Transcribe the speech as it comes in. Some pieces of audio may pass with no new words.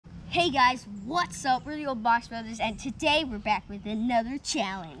Hey guys, what's up? We're the Old Box Brothers, and today we're back with another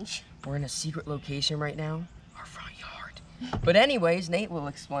challenge. We're in a secret location right now, our front yard. But anyways, Nate will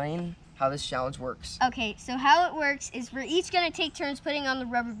explain how this challenge works. Okay, so how it works is we're each gonna take turns putting on the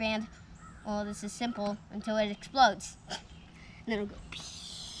rubber band. Well, this is simple until it explodes. And then it'll go pee.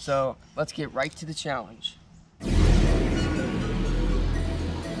 So let's get right to the challenge.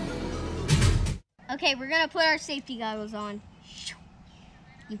 Okay, we're gonna put our safety goggles on.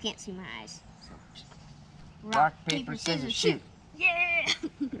 You can't see my eyes. So rock, paper, scissors, shoot. Yeah!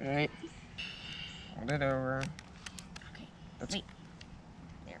 All right. Hold it over. Okay, wait.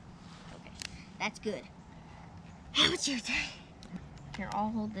 There. Okay, that's good. Now it's your turn. Here, I'll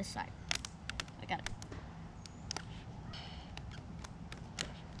hold this side. I got it.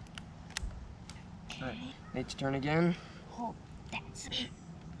 All right. Nate's turn again. Hold that.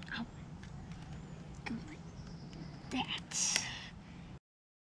 Oh. Go like that.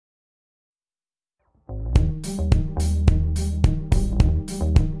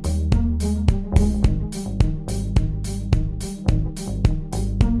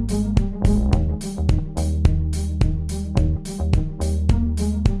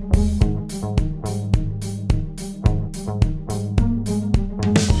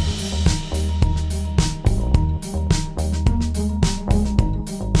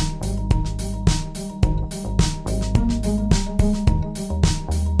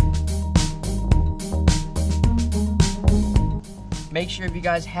 Make sure if you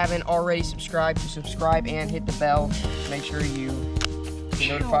guys haven't already subscribed, to subscribe and hit the bell. Make sure you get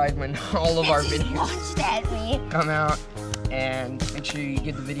notified when all of our videos come out. And make sure you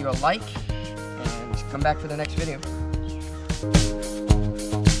give the video a like and come back for the next video.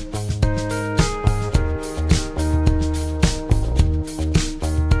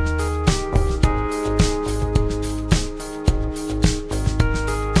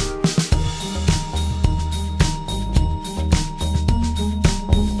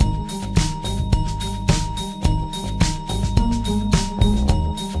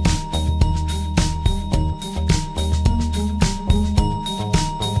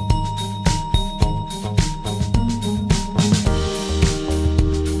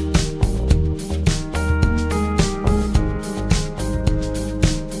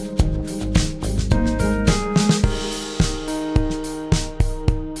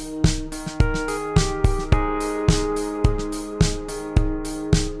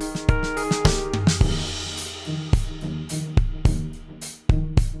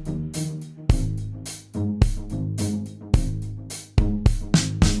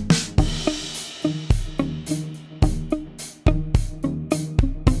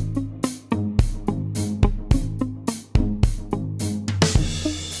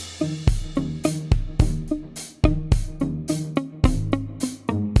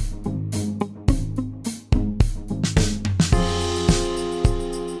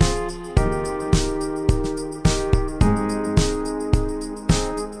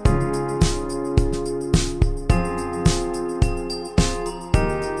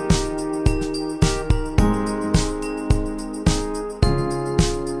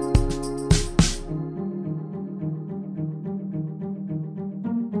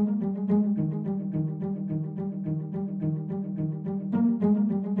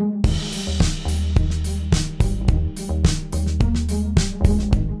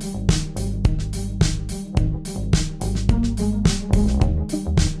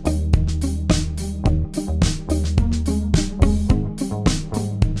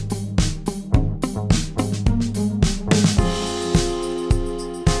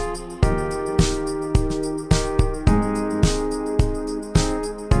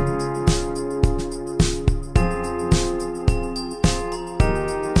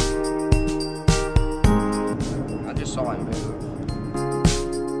 Saw it move.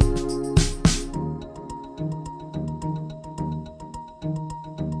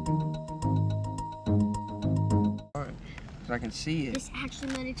 So I can see it. This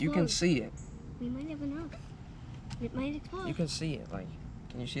actually might explode. You can see it. We might have enough. It might explode. You can see it. Like,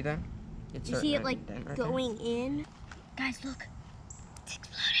 can you see that? It's you see it like right going in. Guys, look. It's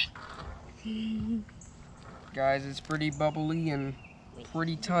exploding. Guys, it's pretty bubbly and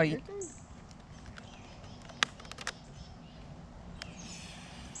pretty tight.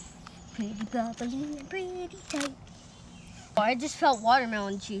 Pretty bubbly and pretty tight. Oh, I just felt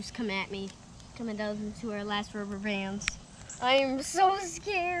watermelon juice come at me. Coming down into our last rubber bands. I am so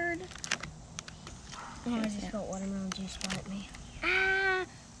scared. Oh, I just felt watermelon juice spot at me. Ah!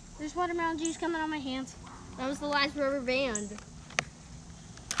 There's watermelon juice coming on my hands. That was the last rubber band.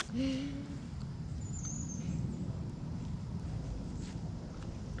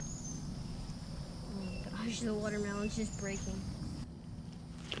 the watermelon's just breaking.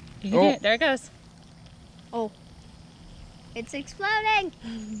 You can do it. There it goes. Oh. It's exploding.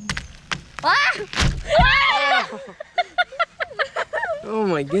 Ah! Oh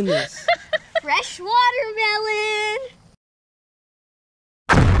my goodness. Fresh watermelon.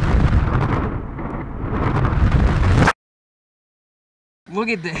 Look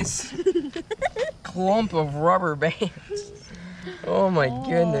at this clump of rubber bands. Oh my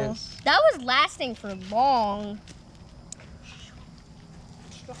goodness. That was lasting for long.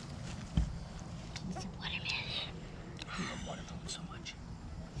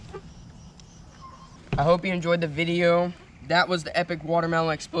 I hope you enjoyed the video. That was the epic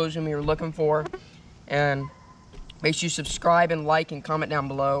watermelon explosion we were looking for. And make sure you subscribe and like and comment down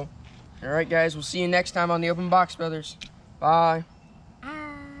below. All right, guys, we'll see you next time on the Open Box Brothers. Bye.